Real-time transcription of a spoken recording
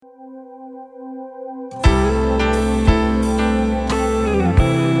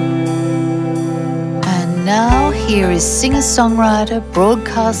here is singer-songwriter,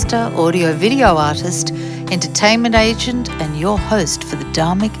 broadcaster, audio-video artist, entertainment agent, and your host for the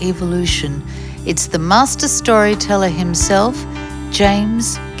Dharmic Evolution. It's the master storyteller himself,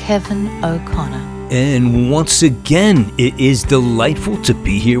 James Kevin O'Connor. And once again, it is delightful to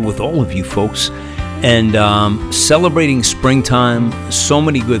be here with all of you folks and celebrating springtime, so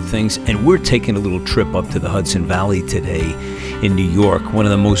many good things. And we're taking a little trip up to the Hudson Valley today in New York, one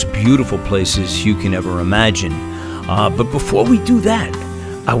of the most beautiful places you can ever imagine. But before we do that,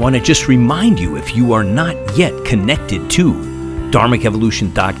 I want to just remind you, if you are not yet connected to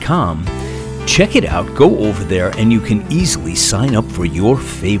dharmicevolution.com, check it out, go over there, and you can easily sign up for your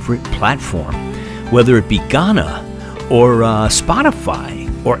favorite platform, whether it be Ghana or Spotify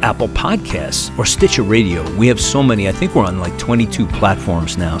or Apple Podcasts or Stitcher Radio. We have so many. I think we're on like 22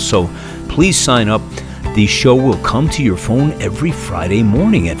 platforms now, so please sign up. The show will come to your phone every Friday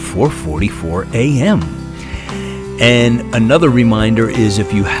morning at 4:44 a.m. And another reminder is,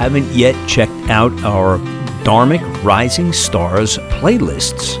 if you haven't yet checked out our Dharmic Rising Stars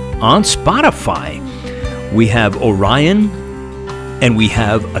playlists on Spotify, we have Orion and we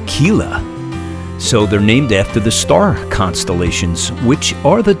have Aquila. So they're named after the star constellations, which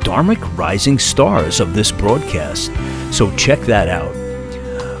are the Dharmic Rising Stars of this broadcast. So check that out.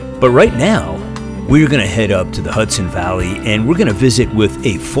 But right now, we're going to head up to the Hudson Valley and we're going to visit with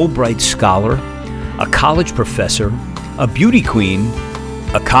a Fulbright scholar, a college professor, a beauty queen,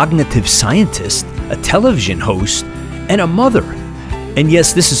 a cognitive scientist, a television host, and a mother. And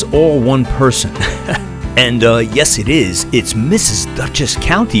yes, this is all one person. And yes, it is. It's Mrs. Dutchess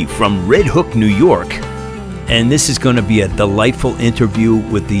County from Red Hook, New York. And this is going to be a delightful interview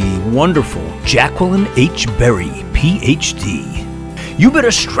with the wonderful Jacquelyn H. Berry, PhD. You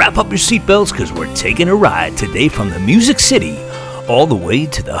better strap up your seatbelts because we're taking a ride today from the Music City all the way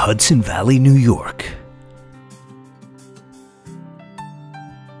to the Hudson Valley, New York.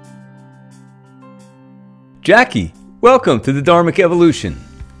 Jackie, welcome to the Dharmic Evolution.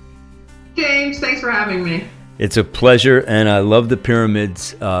 James, thanks for having me. It's a pleasure, and I love the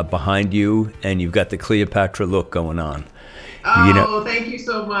pyramids behind you, and you've got the Cleopatra look going on. Oh, thank you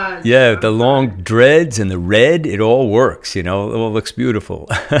so much. Yeah, the long dreads and the red, it all works, it all looks beautiful.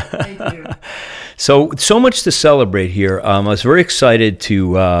 Thank you. So much to celebrate here. I was very excited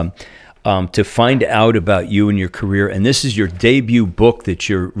to find out about you and your career, and this is your debut book that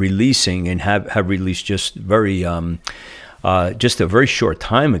you're releasing and have released just a very short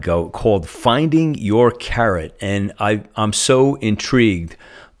time ago, called Finding Your Carrot. And I'm so intrigued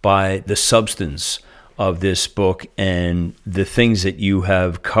by the substance of this book and the things that you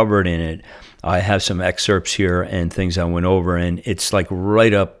have covered in it. I have some excerpts here and things I went over, and it's like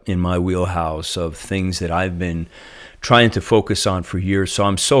right up in my wheelhouse of things that I've been trying to focus on for years. So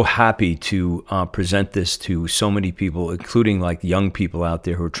I'm so happy to present this to so many people, including like young people out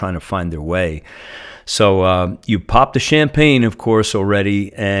there who are trying to find their way. So you popped the champagne, of course,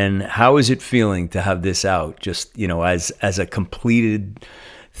 already. And how is it feeling to have this out, just, as a completed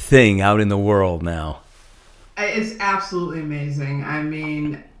thing out in the world now? It's absolutely amazing. I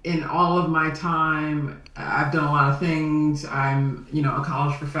mean, in all of my time, I've done a lot of things. I'm, a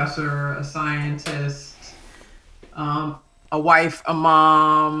college professor, a scientist, a wife, a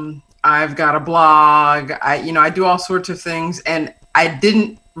mom. I've got a blog. I do all sorts of things. And I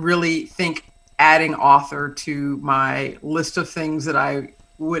didn't really think adding author to my list of things that I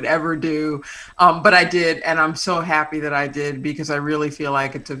would ever do. But I did. And I'm so happy that I did, because I really feel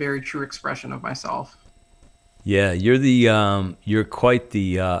like it's a very true expression of myself. Yeah, you're quite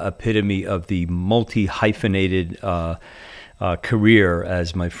the epitome of the multi-hyphenated career,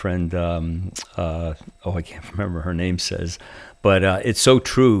 as my friend, I can't remember her name, says. But it's so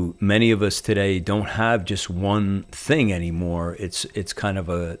true. Many of us today don't have just one thing anymore. It's kind of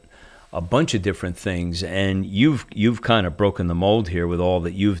a bunch of different things, and you've kind of broken the mold here with all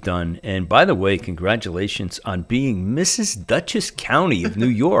that you've done. And by the way, congratulations on being Mrs. Dutchess County of New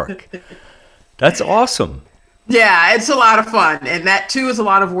York. That's awesome. Yeah, it's a lot of fun. And that too is a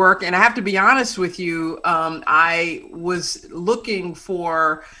lot of work. And I have to be honest with you, I was looking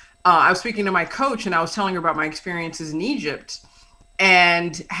for, I was speaking to my coach and I was telling her about my experiences in Egypt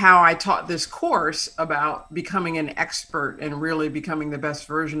and how I taught this course about becoming an expert and really becoming the best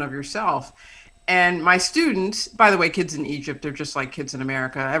version of yourself. And my students, by the way, kids in Egypt, they're just like kids in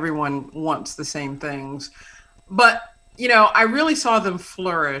America. Everyone wants the same things. But I really saw them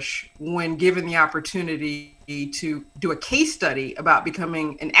flourish when given the opportunity to do a case study about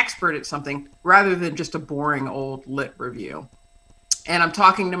becoming an expert at something rather than just a boring old lit review. And I'm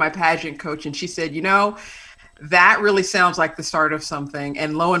talking to my pageant coach, and she said, that really sounds like the start of something.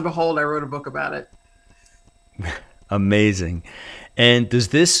 And lo and behold, I wrote a book about it. Amazing. And does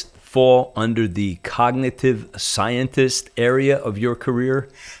this fall under the cognitive scientist area of your career?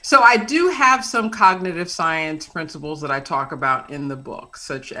 So I do have some cognitive science principles that I talk about in the book,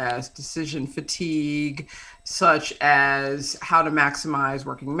 such as decision fatigue, such as how to maximize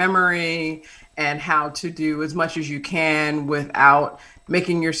working memory, and how to do as much as you can without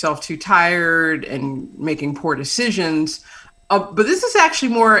making yourself too tired and making poor decisions. But this is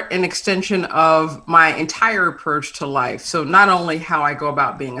actually more an extension of my entire approach to life. So not only how I go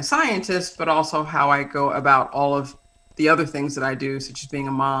about being a scientist, but also how I go about all of the other things that I do, such as being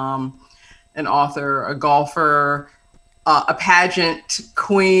a mom, an author, a golfer, a pageant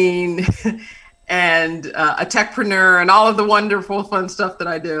queen, and a techpreneur, and all of the wonderful, fun stuff that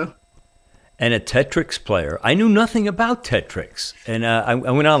I do. And a Tetrix player. I knew nothing about Tetrix. And I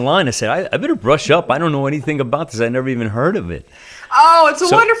went online. I said, I better brush up. I don't know anything about this. I never even heard of it. Oh, it's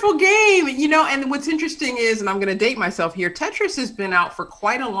a wonderful game. And what's interesting is, and I'm going to date myself here, Tetris has been out for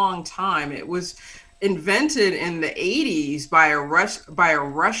quite a long time. It was invented in the 80s by a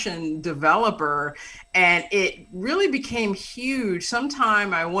Russian developer, and it really became huge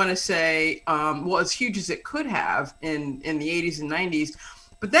sometime, I want to say, as huge as it could have in the 80s and 90s.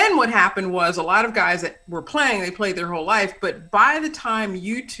 But then what happened was a lot of guys that were playing, they played their whole life. But by the time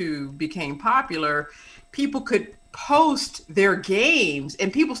YouTube became popular, people could post their games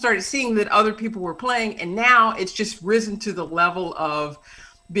and people started seeing that other people were playing. And now it's just risen to the level of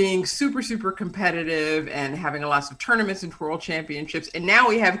being super, super competitive and having lots of tournaments and world championships. And now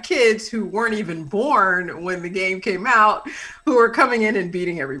we have kids who weren't even born when the game came out who are coming in and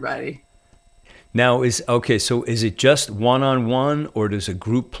beating everybody. Now so is it just one-on-one or does a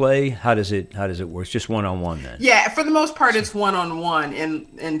group play? How does it work? It's just one-on-one then? Yeah, for the most part it's one-on-one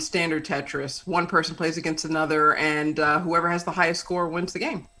in standard Tetris. One person plays against another, and whoever has the highest score wins the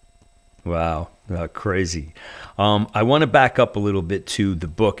game. Wow, crazy. I want to back up a little bit to the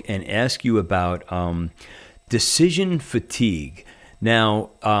book and ask you about decision fatigue. Now,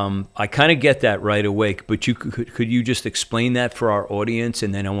 I kind of get that right away, but could you just explain that for our audience?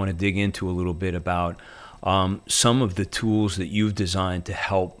 And then I want to dig into a little bit about some of the tools that you've designed to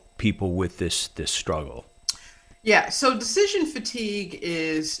help people with this struggle. Yeah, so decision fatigue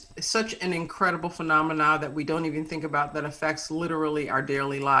is such an incredible phenomenon that we don't even think about, that affects literally our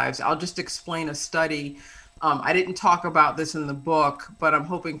daily lives. I'll just explain a study. I didn't talk about this in the book, but I'm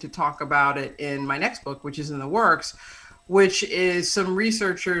hoping to talk about it in my next book, which is in the works, which is some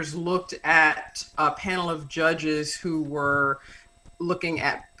researchers looked at a panel of judges who were looking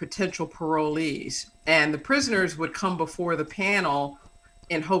at potential parolees. And the prisoners would come before the panel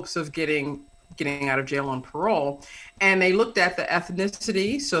in hopes of getting out of jail on parole. And they looked at the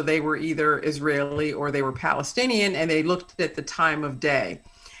ethnicity. So they were either Israeli or they were Palestinian, and they looked at the time of day.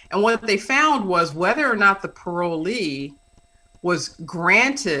 And what they found was whether or not the parolee was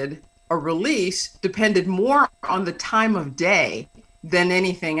granted a release depended more on the time of day than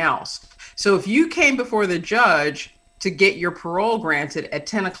anything else. So if you came before the judge to get your parole granted at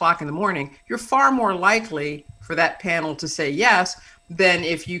 10 o'clock in the morning, you're far more likely for that panel to say yes than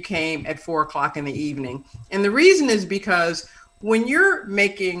if you came at 4 o'clock in the evening. And the reason is because when you're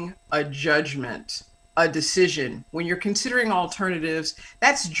making a judgment, a decision, when you're considering alternatives,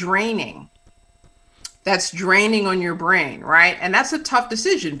 that's draining. That's draining on your brain, right? And that's a tough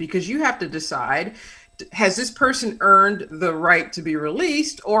decision because you have to decide, has this person earned the right to be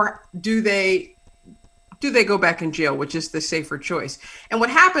released, or do they go back in jail, which is the safer choice? And what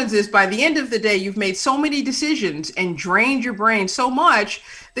happens is by the end of the day, you've made so many decisions and drained your brain so much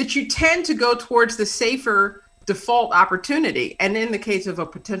that you tend to go towards the safer default opportunity. And in the case of a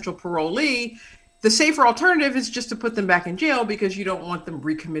potential parolee, the safer alternative is just to put them back in jail because you don't want them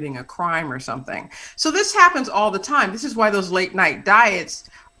recommitting a crime or something. So this happens all the time. This is why those late night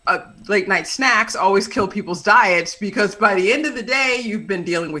snacks always kill people's diets, because by the end of the day, you've been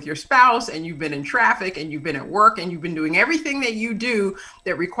dealing with your spouse and you've been in traffic and you've been at work and you've been doing everything that you do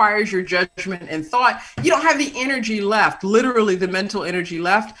that requires your judgment and thought. You don't have the energy left, literally the mental energy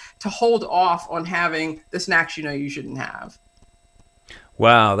left, to hold off on having the snacks you shouldn't have.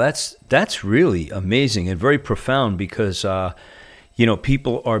 Wow, that's really amazing and very profound because,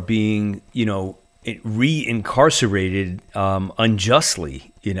 people are being, re-incarcerated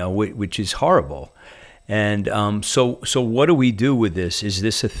unjustly, which is horrible. And so what do we do with this? Is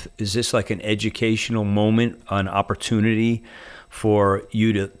this like an educational moment, an opportunity for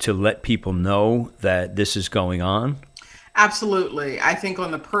you to let people know that this is going on? Absolutely. I think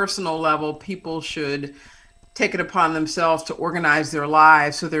on the personal level, people should take it upon themselves to organize their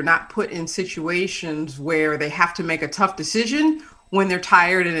lives so they're not put in situations where they have to make a tough decision when they're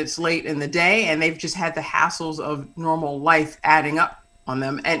tired and it's late in the day and they've just had the hassles of normal life adding up on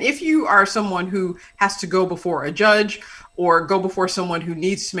them. And if you are someone who has to go before a judge or go before someone who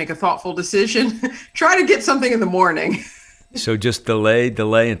needs to make a thoughtful decision, try to get something in the morning. So just delay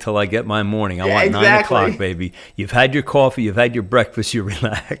until I get my morning. I want exactly. 9 o'clock, baby. You've had your coffee, you've had your breakfast, you're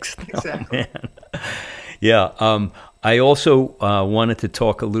relaxed. Exactly. Oh, man. Yeah. I also wanted to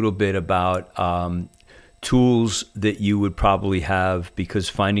talk a little bit about tools that you would probably have, because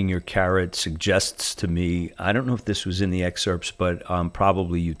Finding Your Carrot suggests to me, I don't know if this was in the excerpts, but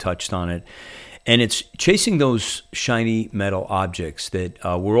probably you touched on it. And it's chasing those shiny metal objects that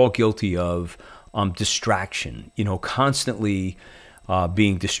we're all guilty of. Distraction, constantly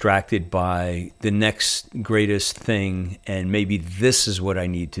being distracted by the next greatest thing, and maybe this is what I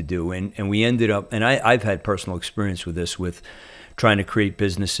need to do. And we ended up, and I've had personal experience with this, with trying to create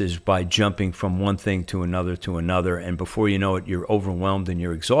businesses by jumping from one thing to another. And before you know it, you're overwhelmed and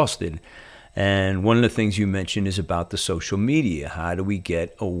you're exhausted. And one of the things you mentioned is about the social media. How do we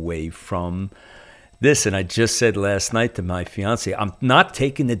get away from this? And I just said last night to my fiance, I'm not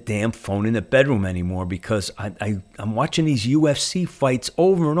taking the damn phone in the bedroom anymore, because I'm watching these UFC fights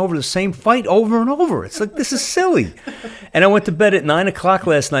over and over, the same fight over and over. It's like, this is silly. And I went to bed at 9 o'clock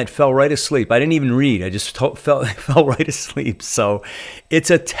last night, fell right asleep. I didn't even read. I just fell right asleep. So it's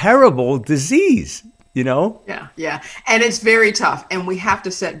a terrible disease, Yeah. And it's very tough. And we have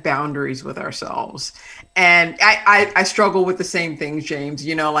to set boundaries with ourselves. And I struggle with the same things, James.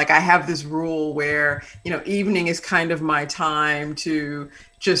 Like I have this rule where, evening is kind of my time to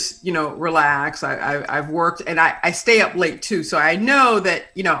just, relax. I've worked and I stay up late too. So I know that,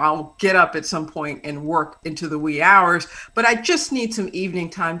 I'll get up at some point and work into the wee hours, but I just need some evening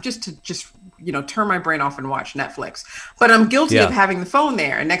time just to turn my brain off and watch Netflix. But I'm guilty of having the phone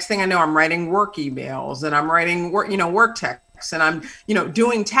there. And next thing I know, I'm writing work emails and I'm writing work texts. And I'm,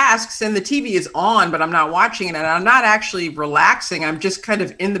 doing tasks and the TV is on, but I'm not watching it. And I'm not actually relaxing. I'm just kind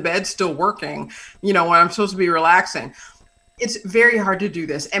of in the bed still working, when I'm supposed to be relaxing. It's very hard to do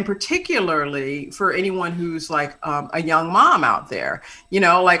this. And particularly for anyone who's like a young mom out there, you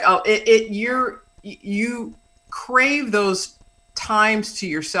crave those times to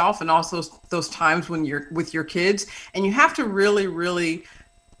yourself and also those times when you're with your kids. And you have to really, really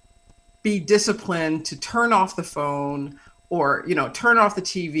be disciplined to turn off the phone or, turn off the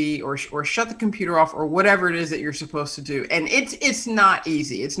TV or shut the computer off or whatever it is that you're supposed to do. And it's not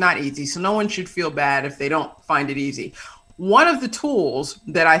easy. It's not easy. So no one should feel bad if they don't find it easy. One of the tools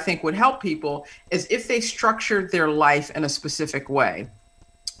that I think would help people is if they structured their life in a specific way.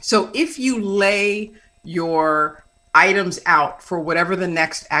 So if you lay your items out for whatever the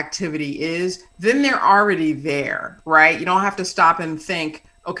next activity is, then they're already there, right? You don't have to stop and think,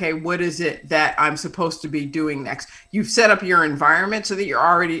 okay, what is it that I'm supposed to be doing next? You've set up your environment so that you're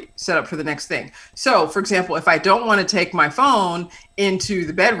already set up for the next thing. So, for example, if I don't want to take my phone into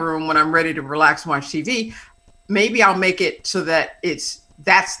the bedroom when I'm ready to relax and watch TV, maybe I'll make it so that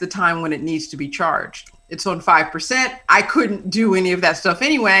that's the time when it needs to be charged. It's on 5%. I couldn't do any of that stuff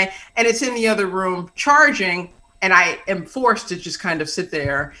anyway, and it's in the other room charging, and I am forced to just kind of sit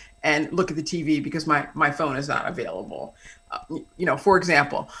there and look at the TV because my phone is not available. For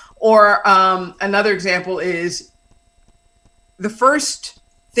example, or another example is the first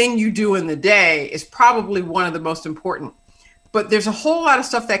thing you do in the day is probably one of the most important, but there's a whole lot of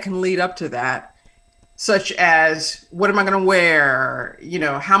stuff that can lead up to that, such as what am I going to wear?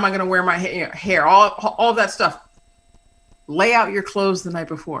 How am I going to wear my hair? All of that stuff. Lay out your clothes the night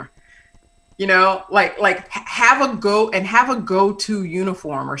before. Have a go-to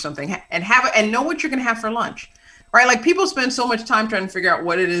uniform or something, and know what you're going to have for lunch. Right? Like people spend so much time trying to figure out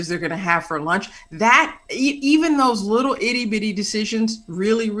what it is they're going to have for lunch that even those little itty bitty decisions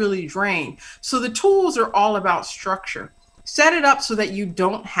really, really drain. So the tools are all about structure. Set it up so that you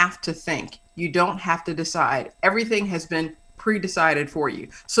don't have to think. You don't have to decide. Everything has been pre-decided for you.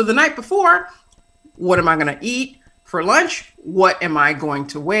 So the night before, what am I going to eat for lunch? What am I going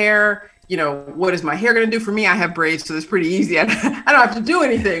to wear? What is my hair going to do? For me, I have braids, so it's pretty easy. I don't have to do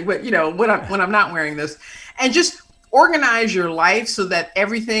anything, but when I'm not wearing this. And just organize your life so that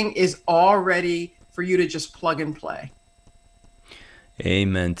everything is all ready for you to just plug and play.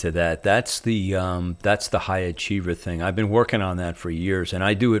 Amen to that. That's the high achiever thing. I've been working on that for years, and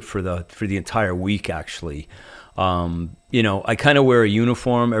I do it for the entire week actually. I kind of wear a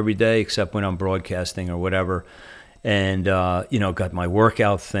uniform every day except when I'm broadcasting or whatever. And got my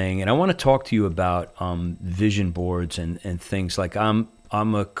workout thing. And I want to talk to you about vision boards and things. Like I'm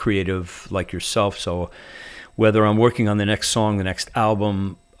a creative like yourself, so whether I'm working on the next song, the next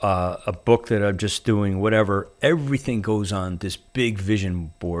album, a book that I'm just doing, whatever, everything goes on this big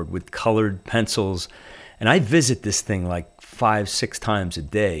vision board with colored pencils. And I visit this thing like 5-6 times a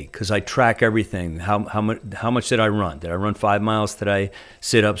day because I track everything. How much did I run? Did I run 5 miles today?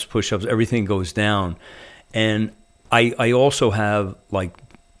 Sit-ups, push-ups, everything goes down. And I also have like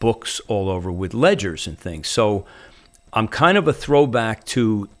books all over with ledgers and things. So I'm kind of a throwback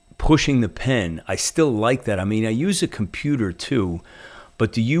to pushing the pen. I still like that. I mean, I use a computer too,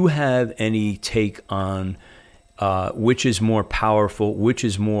 but do you have any take on which is more powerful, which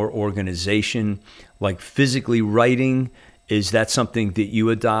is more organization, like physically writing? Is that something that you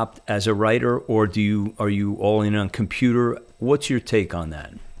adopt as a writer, or are you all in on computer? What's your take on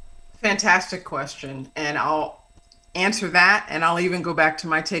that? Fantastic question. And I'll answer that, and I'll even go back to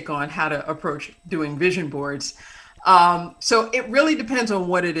my take on how to approach doing vision boards. So it really depends on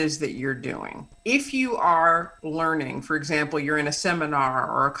what it is that you're doing. If you are learning, for example, you're in a seminar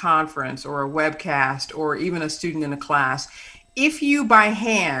or a conference or a webcast or even a student in a class, if you by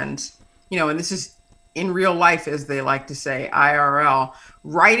hand, and this is in real life, as they like to say, IRL,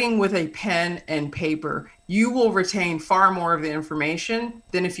 writing with a pen and paper, you will retain far more of the information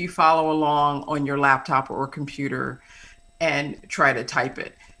than if you follow along on your laptop or computer and try to type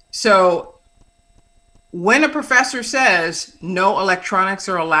it. So when a professor says no electronics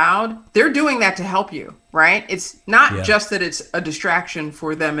are allowed, they're doing that to help you, right? It's not just that it's a distraction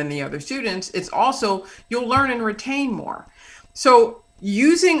for them and the other students. It's also you'll learn and retain more. So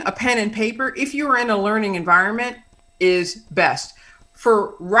using a pen and paper, if you're in a learning environment, is best.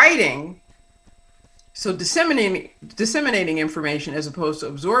 For writing, so disseminating information as opposed to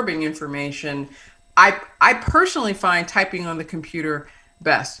absorbing information, I personally find typing on the computer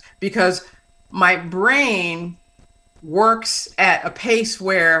best because my brain works at a pace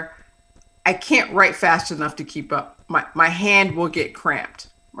where I can't write fast enough to keep up. My hand will get cramped,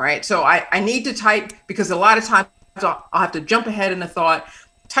 right? So I need to type because a lot of times I'll have to jump ahead in a thought,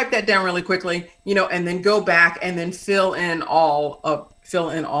 type that down really quickly, and then go back and then fill in all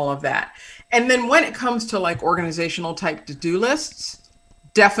of that. And then when it comes to like organizational type to-do lists,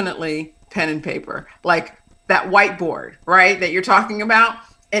 definitely pen and paper, like that whiteboard, right, that you're talking about.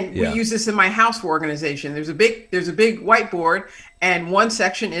 And we use this in my house for organization. There's a big whiteboard, and one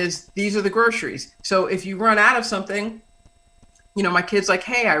section is these are the groceries. So if you run out of something, my kid's like,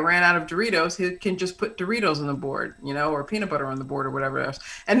 hey, I ran out of Doritos. He can just put Doritos on the board, or peanut butter on the board or whatever else.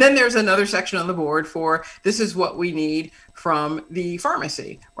 And then there's another section on the board for this is what we need from the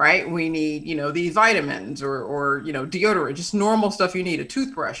pharmacy, right? We need, these vitamins or deodorant, just normal stuff you need, a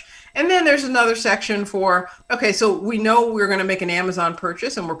toothbrush. And then there's another section for, okay, so we know we're going to make an Amazon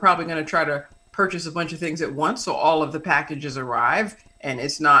purchase and we're probably going to try to purchase a bunch of things at once. So all of the packages arrive. And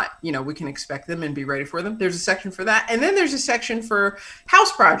it's not, we can expect them and be ready for them. There's a section for that. And then there's a section for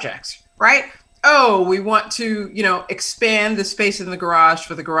house projects, right? Oh, we want to, expand the space in the garage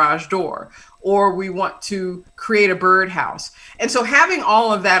for the garage door, or we want to create a birdhouse. And so having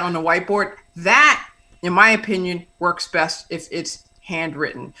all of that on the whiteboard, that, in my opinion, works best if it's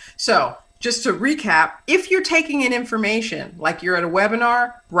handwritten. So just to recap, if you're taking in information, like you're at a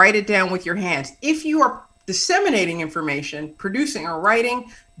webinar, write it down with your hands. If you are disseminating information, producing or writing,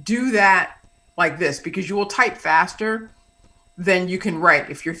 do that like this because you will type faster than you can write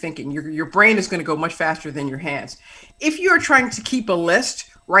if you're thinking. Your brain is going to go much faster than your hands. If you're trying to keep a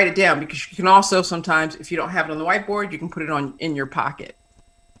list, write it down because you can also sometimes, if you don't have it on the whiteboard, you can put it in your pocket.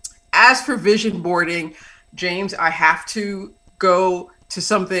 As for vision boarding, James, I have to go to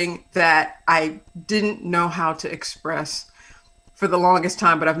something that I didn't know how to express for the longest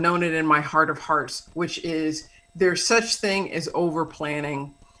time, but I've known it in my heart of hearts, which is there's such thing as over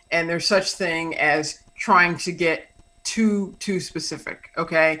planning and there's such thing as trying to get too specific.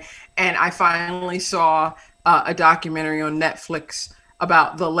 Okay. And I finally saw a documentary on Netflix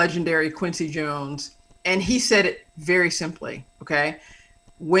about the legendary Quincy Jones. And he said it very simply. Okay.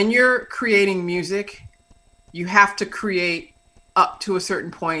 When you're creating music, you have to create up to a certain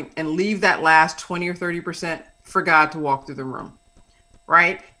point and leave that last 20 or 30% for God to walk through the room.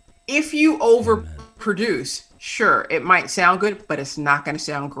 Right? If you overproduce, sure, it might sound good, but it's not going to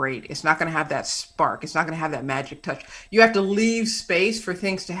sound great. It's not going to have that spark. It's not going to have that magic touch. You have to leave space for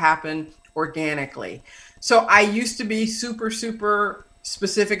things to happen organically. So I used to be super, super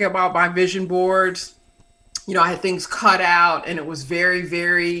specific about my vision boards. I had things cut out and it was very,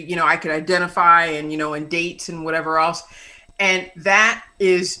 very, I could identify and dates and whatever else. And that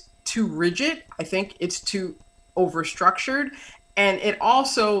is too rigid. I think it's too overstructured. And it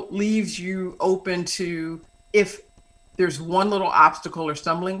also leaves you open to, if there's one little obstacle or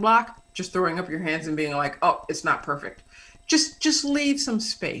stumbling block, just throwing up your hands and being like, oh, it's not perfect. just leave some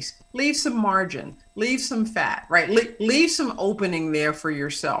space, leave some margin, leave some fat, right? Leave some opening there for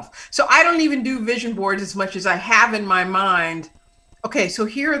yourself. So I don't even do vision boards as much as I have in my mind. Okay, so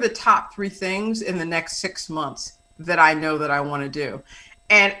here are the top 3 things in the next 6 months that I know that I want to do.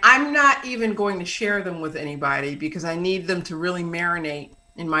 And I'm not even going to share them with anybody because I need them to really marinate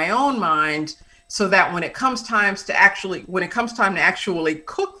in my own mind so that when it comes time to actually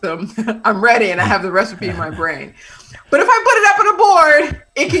cook them, I'm ready and I have the recipe in my brain. But if I put it up on a board,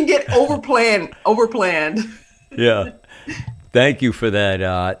 it can get overplanned. Yeah. Thank you for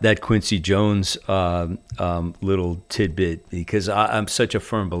that Quincy Jones little tidbit, because I'm such a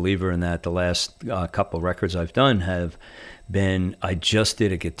firm believer in that. The last couple of records I've done have been, I just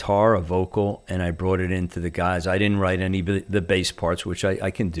did a guitar, a vocal, and I brought it into the guys. I didn't write any of the bass parts, which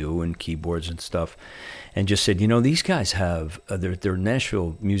I can do, and keyboards and stuff, and just said, these guys have, they're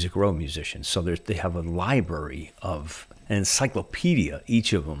Nashville Music Row musicians, so they have a library of, an encyclopedia,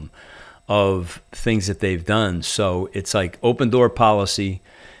 each of them, of things that they've done. So it's like open door policy,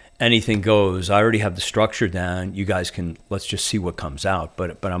 anything goes. I already have the structure down. You guys let's just see what comes out.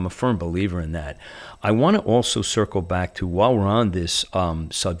 But I'm a firm believer in that. I want to also circle back to, while we're on this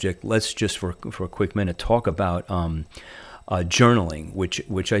subject, let's just for a quick minute talk about journaling,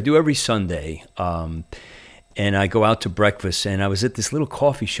 which I do every Sunday. And I go out to breakfast, and I was at this little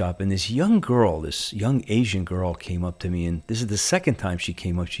coffee shop, and this young Asian girl came up to me, and this is the second time she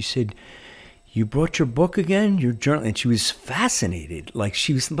came up. She said, "You brought your book again? Your journal?" And she was fascinated. Like,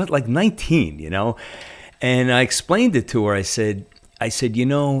 she was but like 19, And I explained it to her. I said,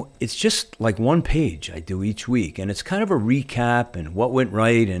 it's just like one page I do each week, and it's kind of a recap and what went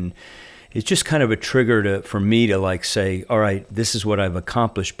right, and it's just kind of a trigger for me to like say, all right, this is what I've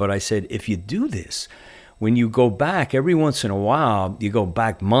accomplished. But I said, if you do this, when you go back every once in a while, you go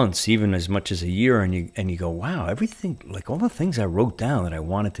back months, even as much as a year, and you go, wow, everything, like all the things I wrote down that I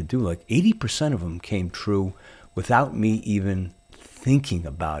wanted to do, like 80% of them came true without me even thinking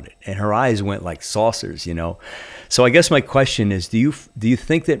about it. And her eyes went like saucers, So I guess my question is, do you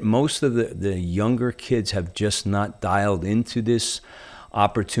think that most of the younger kids have just not dialed into this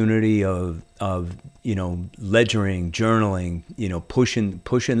opportunity of ledgering, journaling,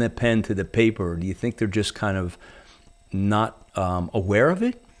 pushing the pen to the paper? Do you think they're just kind of not aware of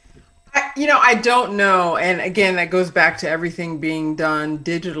it? I don't know. And again, that goes back to everything being done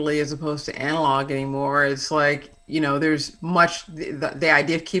digitally as opposed to analog anymore. It's like, there's much the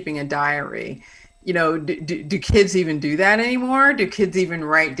idea of keeping a diary. Do kids even do that anymore? Do kids even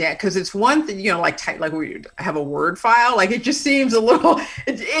write down? Because it's one thing, like we have a Word file. Like it just seems a little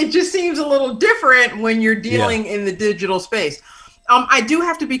different when you're dealing in the digital space. I do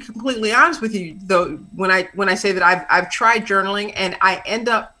have to be completely honest with you, though, when I say that I've tried journaling and I end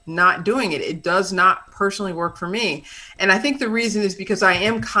up not doing it. It does not personally work for me. And I think the reason is because I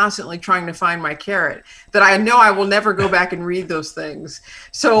am constantly trying to find my carrot, that I know I will never go back and read those things.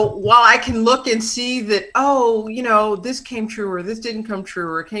 So while I can look and see that, this came true or this didn't come true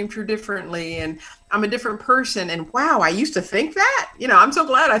or it came true differently, and I'm a different person, and wow, I used to think that, I'm so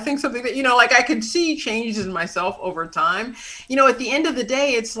glad I think something that, like I could see changes in myself over time. At the end of the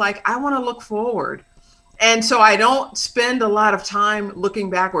day, it's like, I want to look forward. And so I don't spend a lot of time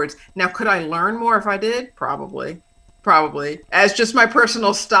looking backwards. Now, could I learn more if I did? Probably. As just my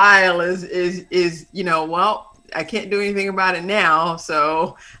personal style is, well, I can't do anything about it now.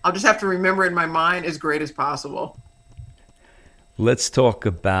 So I'll just have to remember in my mind as great as possible. Let's talk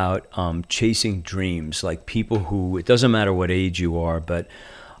about chasing dreams, like people who, it doesn't matter what age you are, but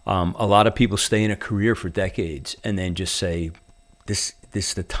a lot of people stay in a career for decades and then just say,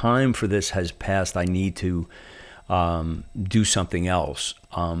 the time for this has passed. I need to do something else.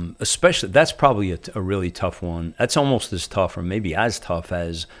 Especially, that's probably a really tough one. That's almost as tough, or maybe as tough,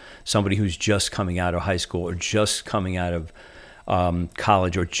 as somebody who's just coming out of high school or just coming out of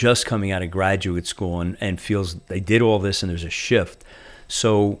college or just coming out of graduate school and feels they did all this and there's a shift.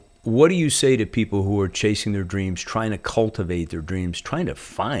 So what do you say to people who are chasing their dreams, trying to cultivate their dreams, trying to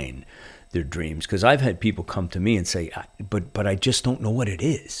find their dreams? Because I've had people come to me and say, but I just don't know what it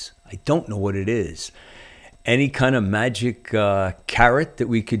is. I don't know what it is. Any kind of magic carrot that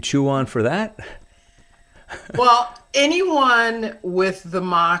we could chew on for that? Well, anyone with the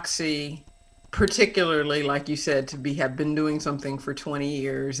moxie, particularly, like you said, have been doing something for 20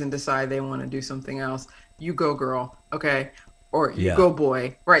 years and decide they want to do something else, you go, girl, okay? Or you go,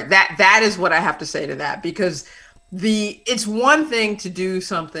 boy, right? That is what I have to say to that, because it's one thing to do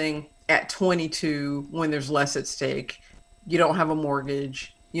something at 22 when there's less at stake. You don't have a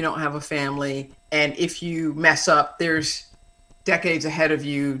mortgage, you don't have a family, and if you mess up, there's decades ahead of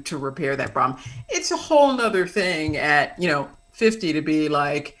you to repair that problem. It's a whole nother thing at, 50 to be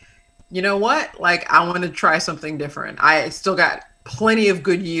like, you know what? Like, I want to try something different. I still got plenty of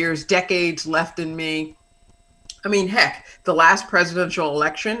good years, decades left in me. I mean, heck, the last presidential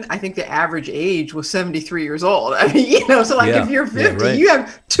election, I think the average age was 73 years old. I mean, so like if you're 50, right. you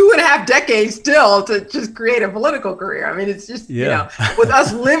have 2.5 decades still to just create a political career. I mean, it's just, with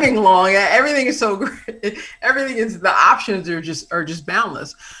us living long, everything is so great. Everything is, the options are just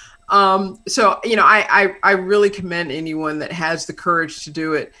boundless. So, I really commend anyone that has the courage to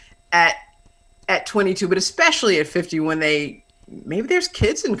do it at 22, but especially at 50 when maybe there's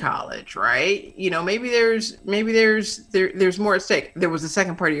kids in college, right? Maybe there's more at stake. There was the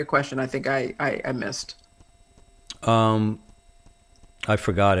second part of your question. I think I missed. I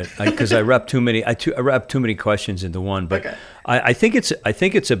forgot it because I wrapped too many questions into one. But okay. I think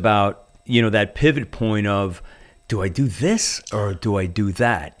it's about that pivot point of, do I do this or do I do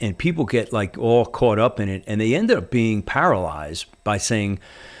that? And people get like all caught up in it, and they end up being paralyzed by saying,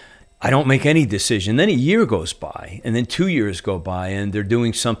 I don't make any decision. Then a year goes by, and then 2 years go by, and they're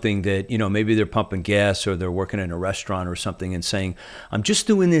doing something that, maybe they're pumping gas or they're working in a restaurant or something and saying, I'm just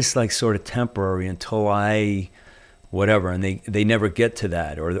doing this like sort of temporary until whatever. And they never get to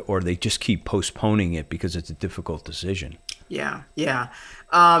that, or they just keep postponing it because it's a difficult decision. Yeah.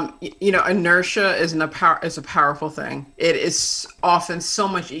 Inertia is a powerful thing. It is often so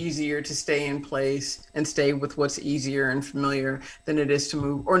much easier to stay in place and stay with what's easier and familiar than it is to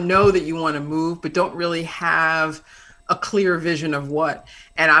move, or know that you want to move, but don't really have a clear vision of what.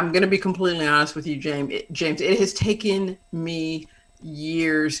 And I'm going to be completely honest with you, James, it has taken me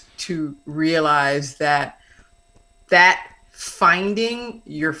years to realize that finding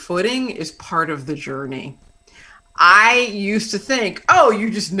your footing is part of the journey. I used to think, oh,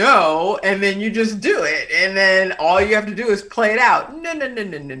 you just know, and then you just do it, and then all you have to do is play it out.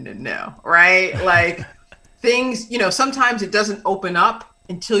 No, right? Like things, sometimes it doesn't open up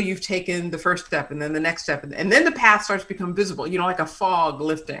until you've taken the first step, and then the next step, and then the path starts to become visible, like a fog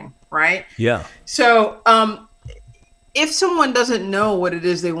lifting, right? Yeah. So if someone doesn't know what it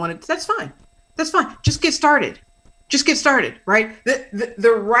is they want, that's fine. Just get started. Right?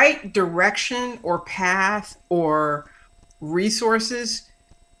 The right direction or path or resources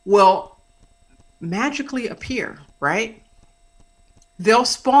will magically appear, right? They'll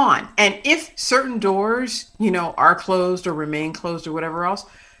spawn. And if certain doors, are closed or remain closed or whatever else,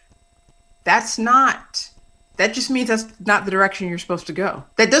 that just means that's not the direction you're supposed to go.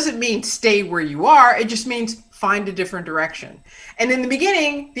 That doesn't mean stay where you are. It just means find a different direction. And in the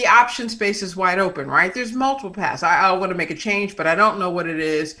beginning, the option space is wide open, right? There's multiple paths. I want to make a change, but I don't know what it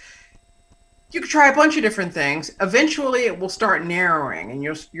is. You could try a bunch of different things. Eventually, it will start narrowing, and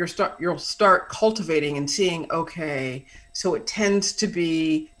you'll start cultivating and seeing, okay, so it tends to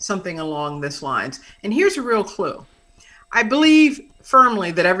be something along this lines. And here's a real clue. I believe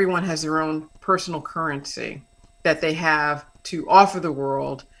firmly that everyone has their own personal currency that they have to offer the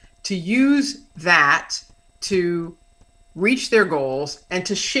world, to use that to reach their goals and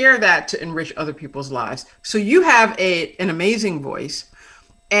to share that to enrich other people's lives. So you have an amazing voice,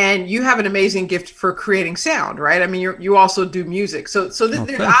 and you have an amazing gift for creating sound, right? I mean, you also do music. So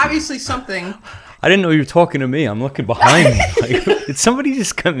there's obviously something. I didn't know you were talking to me. I'm looking behind me. Like, did somebody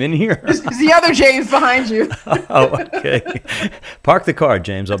just come in here? It's the other James behind you. Oh, okay. Park the car,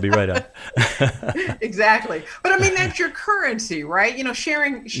 James. I'll be right up. Exactly. But I mean, that's your currency, right?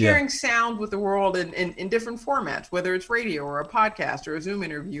 Sharing sound with the world in different formats, whether it's radio or a podcast or a Zoom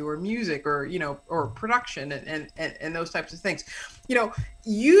interview or music or, or production and those types of things.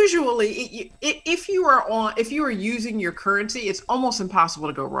 Usually if you are using your currency, it's almost impossible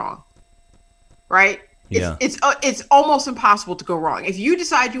to go wrong. Right? Yeah. It's almost impossible to go wrong. If you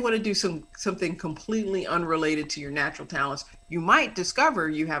decide you want to do something completely unrelated to your natural talents, you might discover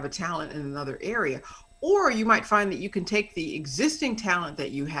you have a talent in another area, or you might find that you can take the existing talent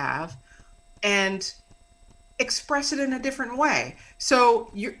that you have and express it in a different way.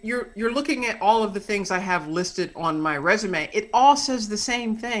 So you're looking at all of the things I have listed on my resume. It all says the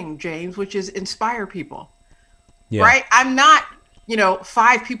same thing, James, which is inspire people. Yeah. Right? I'm not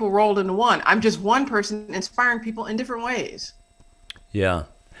 5 people rolled into one. I'm just one person inspiring people in different ways. Yeah.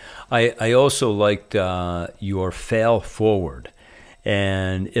 I also liked your fail forward.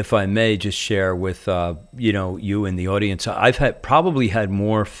 And if I may just share with, you and the audience, I've probably had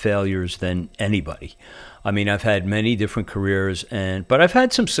more failures than anybody. I mean, I've had many different careers, but I've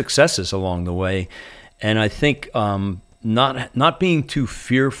had some successes along the way. And I think not being too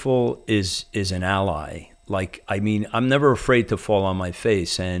fearful is an ally. Like, I mean, I'm never afraid to fall on my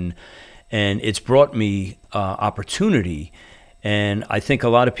face, and it's brought me opportunity. And I think a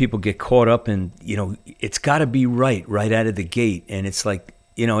lot of people get caught up in, it's got to be right out of the gate. And it's like,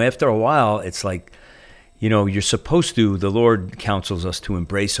 after a while, it's like, you're supposed to, the Lord counsels us to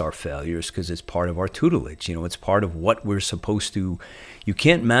embrace our failures because it's part of our tutelage. It's part of what we're supposed to. You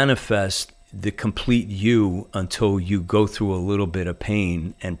can't manifest the complete you until you go through a little bit of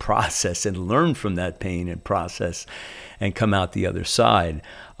pain and process and learn from that pain and process and come out the other side.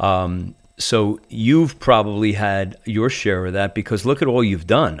 So you've probably had your share of that because look at all you've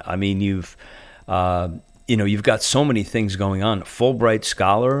done. I mean, you've got so many things going on. Fulbright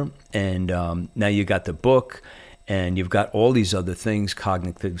scholar, and now you got the book, and you've got all these other things,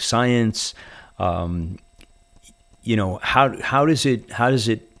 cognitive science. How does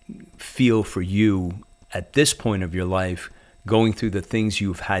it feel for you at this point of your life, going through the things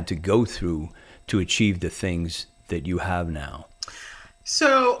you've had to go through to achieve the things that you have now?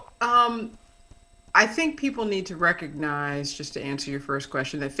 So I think people need to recognize, just to answer your first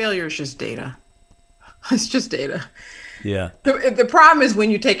question, that failure is just data. It's just data. Yeah. The problem is when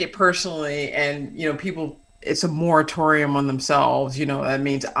you take it personally and, people, it's a moratorium on themselves, that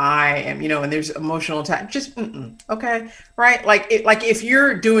means I am, and there's emotional attack. Just, okay. Right. Like if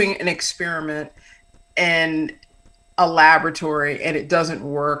you're doing an experiment in a laboratory and it doesn't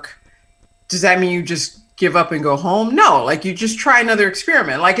work, does that mean you just give up and go home? No, like you just try another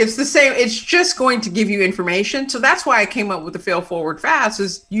experiment. Like it's the same, it's just going to give you information. So that's why I came up with the fail forward fast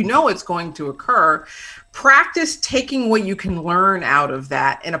is, it's going to occur. Practice taking what you can learn out of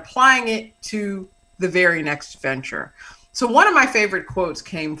that and applying it to the very next venture. So one of my favorite quotes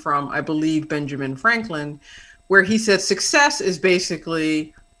came from, I believe, Benjamin Franklin, where he said, success is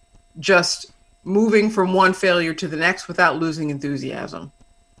basically just moving from one failure to the next without losing enthusiasm.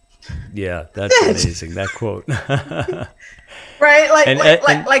 Yeah, that's amazing, that quote. Right?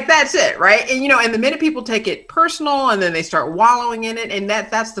 Like that's it, right? And and the minute people take it personal and then they start wallowing in it, and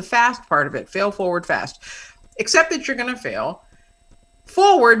that's the fast part of it. Fail forward fast. Accept that you're going to fail.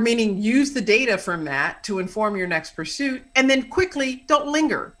 Forward, meaning use the data from that to inform your next pursuit, and then quickly, don't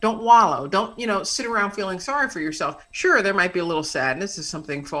linger, don't wallow, don't sit around feeling sorry for yourself. Sure, there might be a little sadness if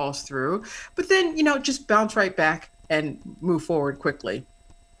something falls through, but then just bounce right back and move forward quickly.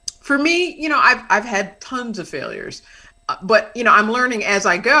 For me, I've had tons of failures, but I'm learning as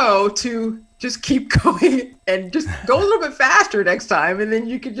I go to just keep going and just go a little bit faster next time, and then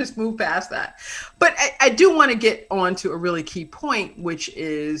you can just move past that. But I do want to get on to a really key point, which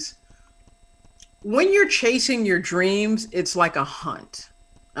is when you're chasing your dreams, it's like a hunt.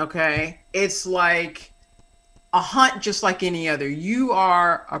 Okay, it's like a hunt, just like any other. You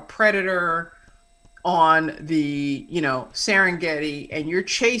are a predator on the Serengeti, and you're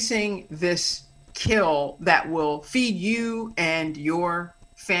chasing this kill that will feed you and your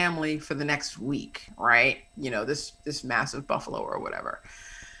family for the next week, right? This massive buffalo or whatever.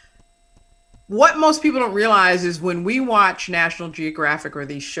 What most people don't realize is when we watch National Geographic or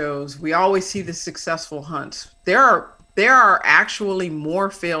these shows, we always see the successful hunts. There are actually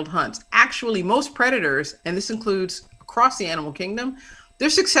more failed hunts. Actually, most predators, and this includes across the animal kingdom, their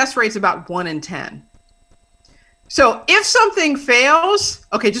success rate's about 1 in 10. So if something fails,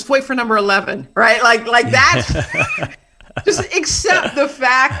 okay, just wait for number 11, right? Like that's just accept the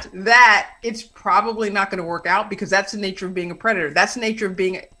fact that it's probably not going to work out because that's the nature of being a predator. That's the nature of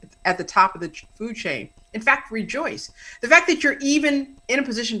being at the top of the food chain. In fact, rejoice. The fact that you're even in a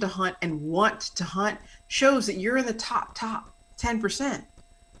position to hunt and want to hunt shows that you're in the top 10%,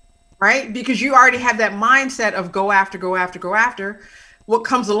 right? Because you already have that mindset of go after. What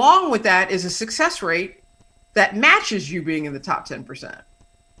comes along with that is a success rate that matches you being in the top 10%.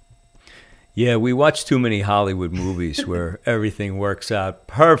 Yeah, we watch too many Hollywood movies where everything works out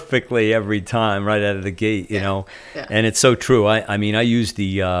perfectly every time right out of the gate, Yeah. And it's so true. I mean, I use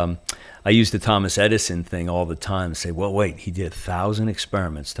the Thomas Edison thing all the time. Say, well, wait, he did 1,000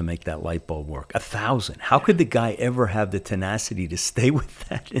 experiments to make that light bulb work. 1,000. How could the guy ever have the tenacity to stay with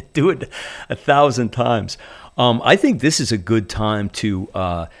that and do it 1,000 times? I think this is a good time to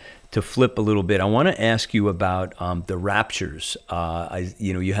flip a little bit. I want to ask you about the raptures.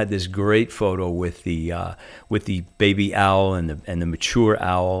 You had this great photo with the baby owl and the mature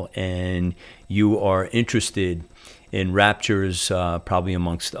owl, and you are interested in raptures probably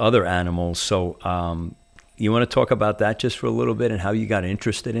amongst other animals. So you want to talk about that just for a little bit and how you got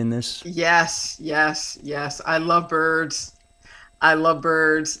interested in this? Yes. I love birds.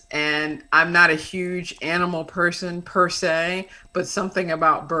 And I'm not a huge animal person per se, but something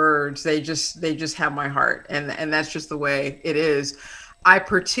about birds, they just have my heart, and that's just the way it is. I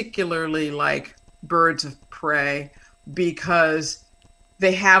particularly like birds of prey because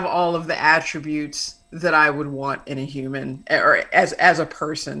they have all of the attributes that I would want in a human or as a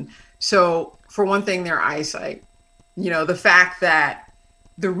person. So for one thing, their eyesight, the fact that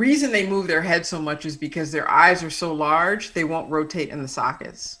the reason they move their head so much is because their eyes are so large, they won't rotate in the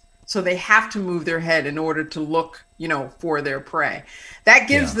sockets. So they have to move their head in order to look, for their prey. That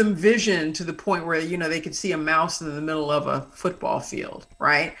gives them vision to the point where, they could see a mouse in the middle of a football field,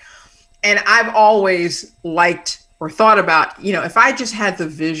 right? And I've always liked or thought about, if I just had the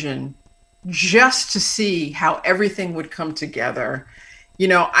vision just to see how everything would come together,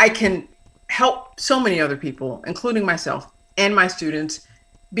 I can help so many other people, including myself and my students,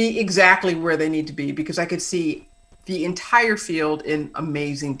 be exactly where they need to be because I could see the entire field in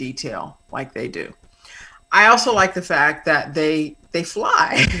amazing detail like they do. I also like the fact that they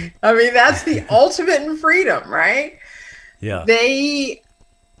fly. I mean, that's the ultimate in freedom, right? Yeah. They,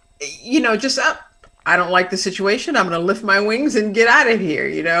 just up. I don't like the situation. I'm going to lift my wings and get out of here,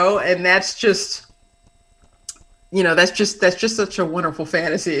 and that's just, that's just such a wonderful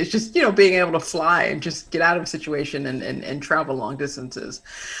fantasy. It's just, being able to fly and just get out of a situation and travel long distances.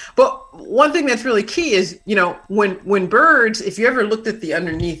 But one thing that's really key is, when birds, if you ever looked at the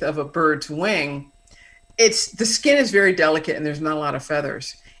underneath of a bird's wing, the skin is very delicate and there's not a lot of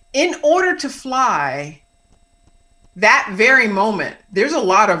feathers. In order to fly, that very moment, there's a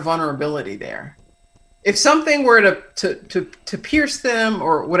lot of vulnerability there. If something were to pierce them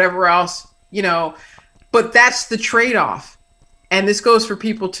or whatever else, but that's the trade-off. And this goes for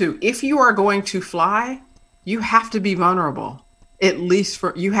people too. If you are going to fly, you have to be vulnerable. At least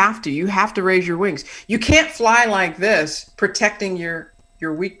you have to raise your wings. You can't fly like this, protecting your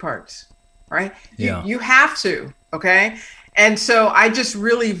weak parts, right? Yeah. You have to, okay? And so I just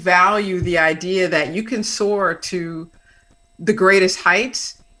really value the idea that you can soar to the greatest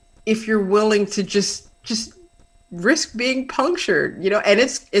heights if you're willing to just risk being punctured, and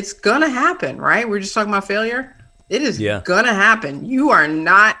it's gonna happen, right? We're just talking about failure. It is gonna happen. You are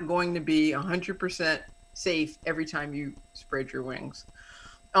not going to be 100% safe every time you spread your wings.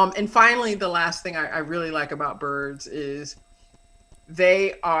 And finally, the last thing I really like about birds is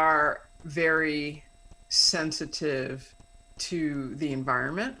they are very sensitive to the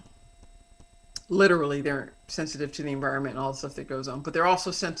environment. Literally, they're sensitive to the environment and all the stuff that goes on, but they're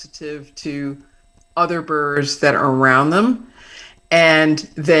also sensitive to other birds that are around them. And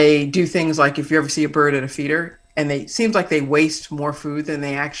they do things like, if you ever see a bird at a feeder and seems like they waste more food than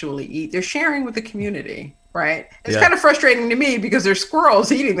they actually eat, they're sharing with the community, right? It's kind of frustrating to me because there's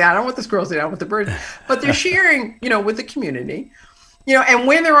squirrels eating that. I don't want the squirrels to eat, I want the birds, but they're sharing, with the community. And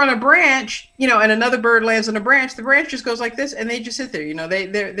when they're on a branch, and another bird lands on a branch, the branch just goes like this, and they just sit there.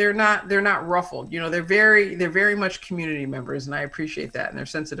 They're not ruffled. They're very much community members, and I appreciate that. And they're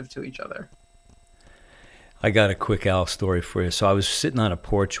sensitive to each other. I got a quick owl story for you. So I was sitting on a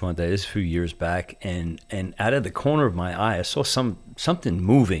porch one day, this is a few years back, and out of the corner of my eye, I saw something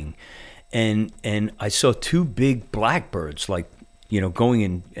moving, and I saw two big blackbirds, like going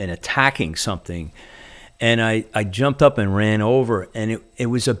in and attacking something. And I jumped up and ran over, and it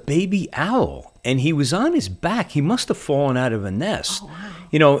was a baby owl, and he was on his back. He must have fallen out of a nest. Oh,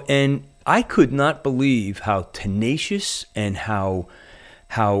 wow. And I could not believe how tenacious and how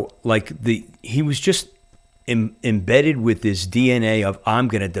he was just embedded with this DNA of, I'm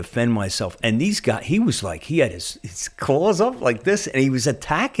going to defend myself. And these guys, he was like, he had his claws up like this, and he was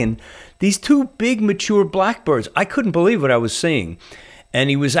attacking these two big mature blackbirds. I couldn't believe what I was seeing. And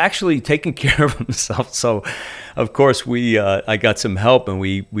he was actually taking care of himself. So, of course, I got some help, and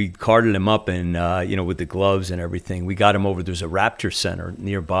we carted him up, and with the gloves and everything, we got him over. There's a raptor center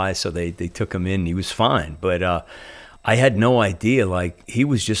nearby, so they took him in. He was fine, but I had no idea. Like, he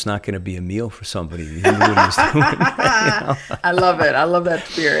was just not going to be a meal for somebody. He knew what he was doing. I love it. I love that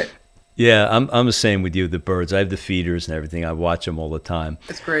spirit. Yeah, I'm the same with you. The birds. I have the feeders and everything. I watch them all the time.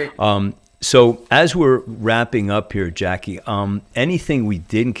 It's great. So as we're wrapping up here, Jackie, anything we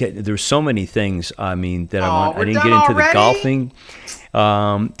didn't get, there's so many things, I mean, that I didn't get into the golfing.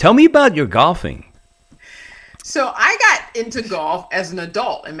 Tell me about your golfing. So I got into golf as an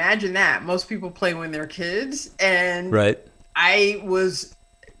adult. Imagine that. Most people play when they're kids. And right. I was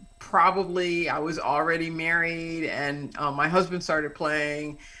already married, and my husband started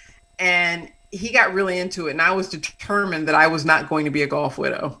playing, and he got really into it. And I was determined that I was not going to be a golf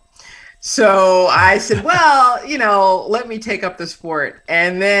widow. So I said, well, let me take up the sport.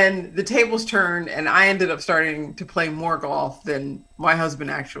 And then the tables turned, and I ended up starting to play more golf than my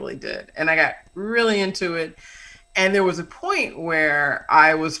husband actually did. And I got really into it. And there was a point where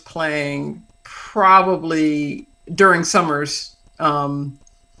I was playing probably during summers, 5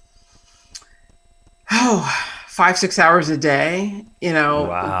 5-6 hours a day,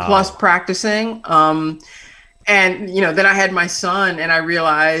 plus Wow. practicing. And, then I had my son, and I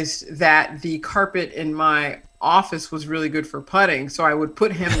realized that the carpet in my office was really good for putting. So I would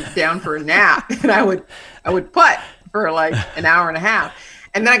put him down for a nap and I would putt for like an hour and a half.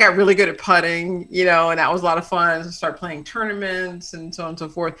 And then I got really good at putting, and that was a lot of fun. I started playing tournaments and so on and so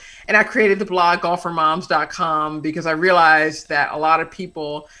forth. And I created the blog golfermoms.com because I realized that a lot of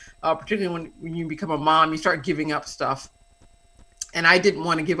people, particularly when you become a mom, you start giving up stuff. And I didn't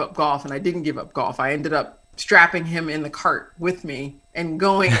want to give up golf, and I didn't give up golf. I ended up strapping him in the cart with me and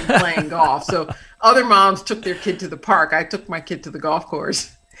going and playing golf. So other moms took their kid to the park. I took my kid to the golf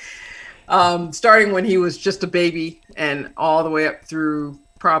course, starting when he was just a baby and all the way up through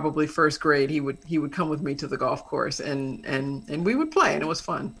probably first grade. He would come with me to the golf course and we would play, and it was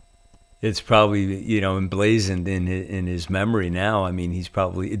fun. It's probably, emblazoned in his memory now. I mean,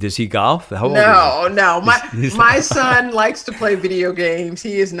 does he golf? How old is he? No. My son likes to play video games.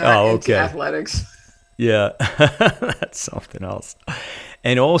 He is not into athletics. Yeah, that's something else.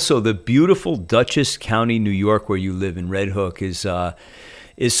 And also the beautiful Dutchess County, New York, where you live in Red Hook is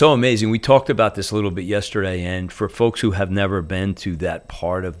so amazing. We talked about this a little bit yesterday, and for folks who have never been to that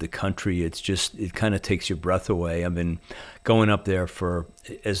part of the country, it kind of takes your breath away. I've been going up there for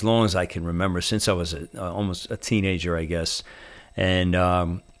as long as I can remember, since I was almost a teenager, I guess. And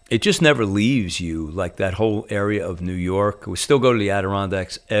it just never leaves you, like that whole area of New York. We still go to the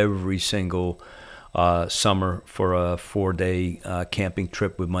Adirondacks every single summer for a 4-day camping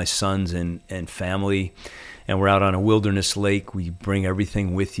trip with my sons and family. And we're out on a wilderness lake. We bring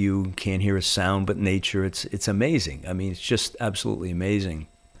everything with you. Can't hear a sound but nature. It's amazing. I mean, it's just absolutely amazing.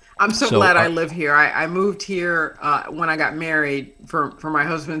 I'm so glad I live here. I moved here when I got married for my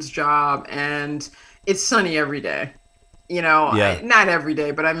husband's job, and it's sunny every day. Not every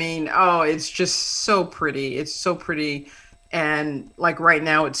day, but I mean, it's just so pretty. It's so pretty. And like right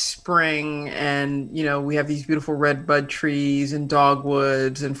now it's spring, and we have these beautiful red bud trees and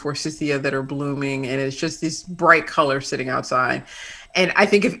dogwoods and forsythia that are blooming, and it's just this bright color sitting outside. And I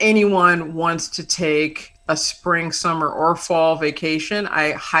think if anyone wants to take a spring, summer, or fall vacation,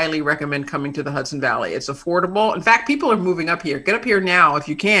 I highly recommend coming to the Hudson Valley. It's affordable. In fact, people are moving up here. Get up here now if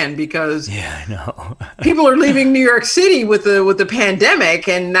you can, because I know. people are leaving New York City with the pandemic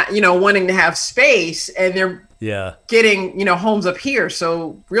and not, wanting to have space, and they're getting, homes up here.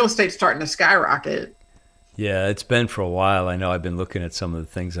 So real estate's starting to skyrocket. Yeah, it's been for a while. I know I've been looking at some of the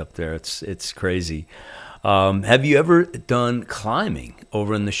things up there. It's crazy. Have you ever done climbing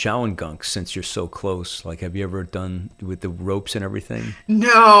over in the Shawangunk, since you're so close? Like, have you ever done with the ropes and everything?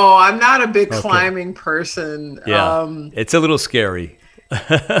 No, I'm not a big climbing person. Yeah, it's a little scary.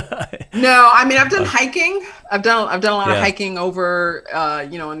 No, I mean, I've done hiking. I've done a lot of hiking over,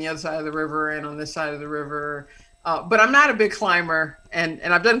 on the other side of the river and on this side of the river. But I'm not a big climber, and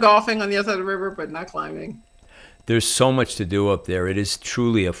I've done golfing on the other side of the river, but not climbing. There's so much to do up there. It is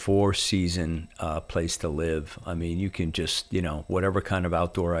truly a 4-season place to live. I mean, you can just, whatever kind of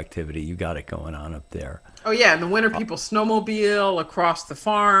outdoor activity, you got it going on up there. Oh, yeah. In the winter, people snowmobile across the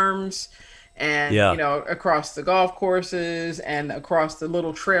farms and, across the golf courses and across the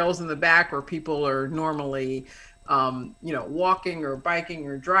little trails in the back where people are normally, walking or biking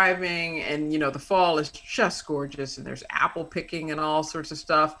or driving. And, the fall is just gorgeous, and there's apple picking and all sorts of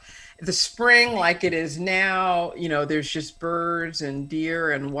stuff. The spring, like it is now, there's just birds and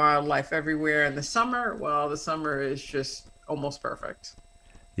deer and wildlife everywhere. And the summer, the summer is just almost perfect.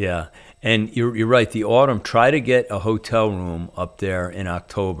 Yeah, and you're right. The autumn, try to get a hotel room up there in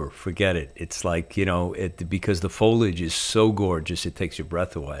October. Forget it. It's like, because the foliage is so gorgeous, it takes your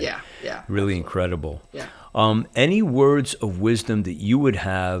breath away. Yeah, really absolutely. Incredible. Yeah. Any words of wisdom that you would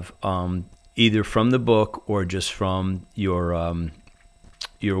have, either from the book or just from your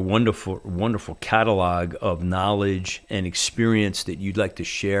wonderful, wonderful catalog of knowledge and experience that you'd like to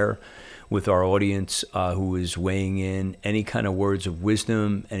share with our audience who is weighing in? Any kind of words of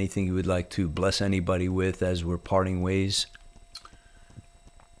wisdom, anything you would like to bless anybody with as we're parting ways?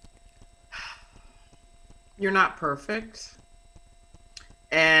 You're not perfect,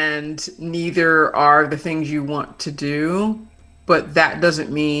 and neither are the things you want to do, but that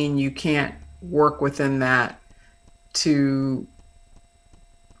doesn't mean you can't work within that to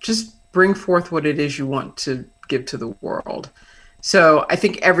just bring forth what it is you want to give to the world. So I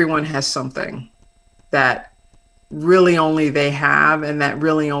think everyone has something that really only they have, and that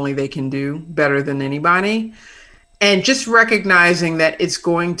really only they can do better than anybody. And just recognizing that it's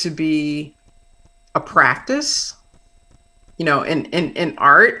going to be a practice, in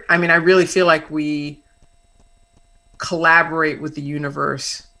art. I mean, I really feel like we collaborate with the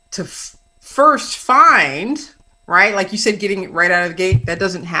universe to first find right? Like you said, getting it right out of the gate, that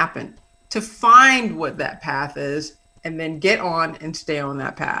doesn't happen. To find what that path is and then get on and stay on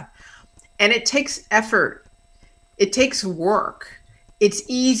that path. And it takes effort. It takes work. It's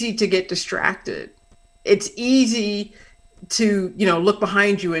easy to get distracted. It's easy to, look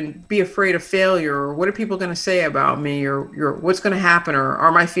behind you and be afraid of failure, or what are people going to say about me, or what's going to happen, or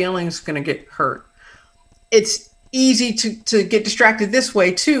are my feelings going to get hurt? It's easy to get distracted this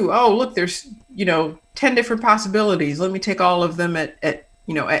way too. Oh, look, there's, 10 different possibilities. Let me take all of them at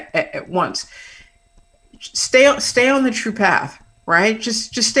once. Stay on the true path, right?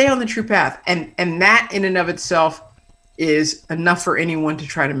 Just stay on the true path. And that in and of itself is enough for anyone to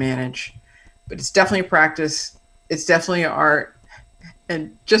try to manage. But it's definitely a practice. It's definitely an art.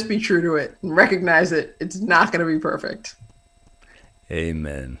 And just be true to it and recognize it. It's not going to be perfect.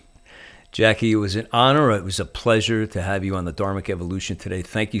 Amen. Jackie, it was an honor. It was a pleasure to have you on the Dharmic Evolution today.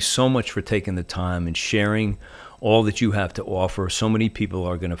 Thank you so much for taking the time and sharing all that you have to offer. So many people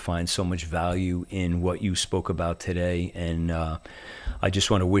are going to find so much value in what you spoke about today. And I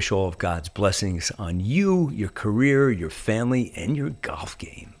just want to wish all of God's blessings on you, your career, your family, and your golf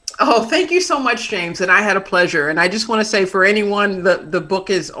game. Oh, thank you so much, James. And I had a pleasure. And I just want to say for anyone, the book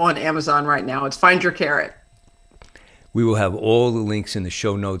is on Amazon right now. It's Find Your Carrot. We will have all the links in the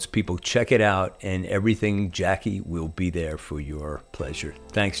show notes. People, check it out, and everything Jackie will be there for your pleasure.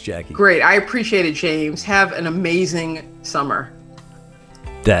 Thanks, Jackie. Great. I appreciate it, James. Have an amazing summer.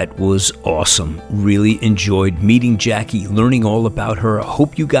 That was awesome. Really enjoyed meeting Jackie, learning all about her. I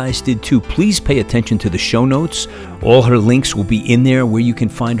hope you guys did too. Please pay attention to the show notes. All her links will be in there where you can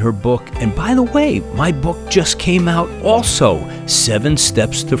find her book. And by the way, my book just came out also, 7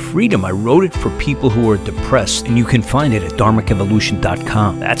 Steps to Freedom. I wrote it for people who are depressed, and you can find it at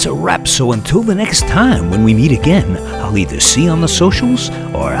dharmicevolution.com. That's a wrap. So until the next time when we meet again, I'll either see you on the socials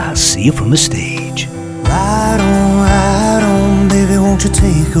or I'll see you from the stage. Ride on, baby, won't you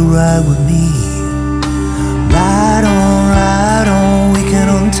take a ride with me? Ride on, we can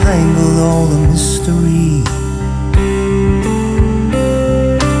untangle all the mystery.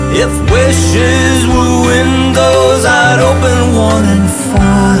 If wishes were windows, I'd open one and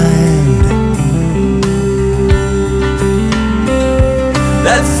find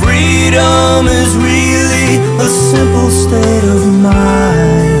that freedom is really a simple state of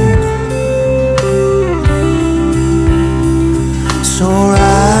mind. So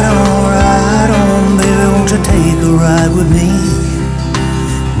ride on, baby, won't you take a ride with me?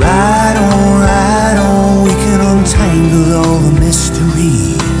 Ride on, we can untangle all the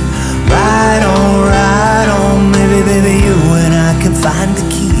mystery. Ride on, baby, you and I can find the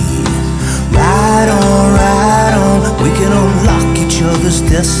key. Ride on, we can unlock each other's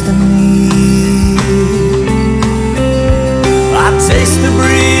destiny. I taste the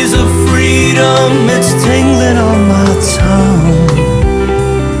breeze of freedom, it's tingling on my tongue.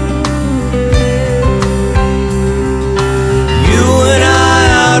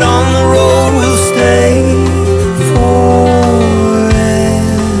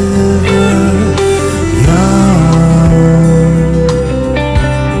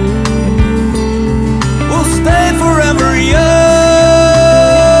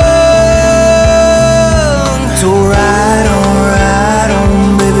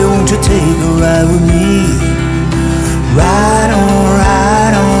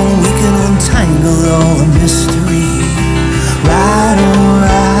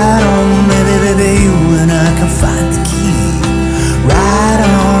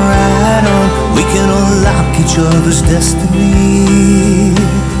 Each other's destiny.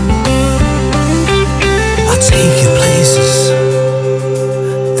 I'll take you places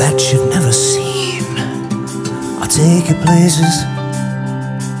that you've never seen. I'll take you places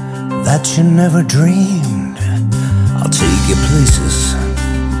that you never dreamed. I'll take you places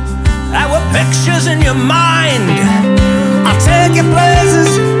that were pictures in your mind. I'll take you places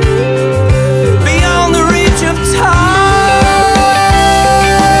beyond the reach of time.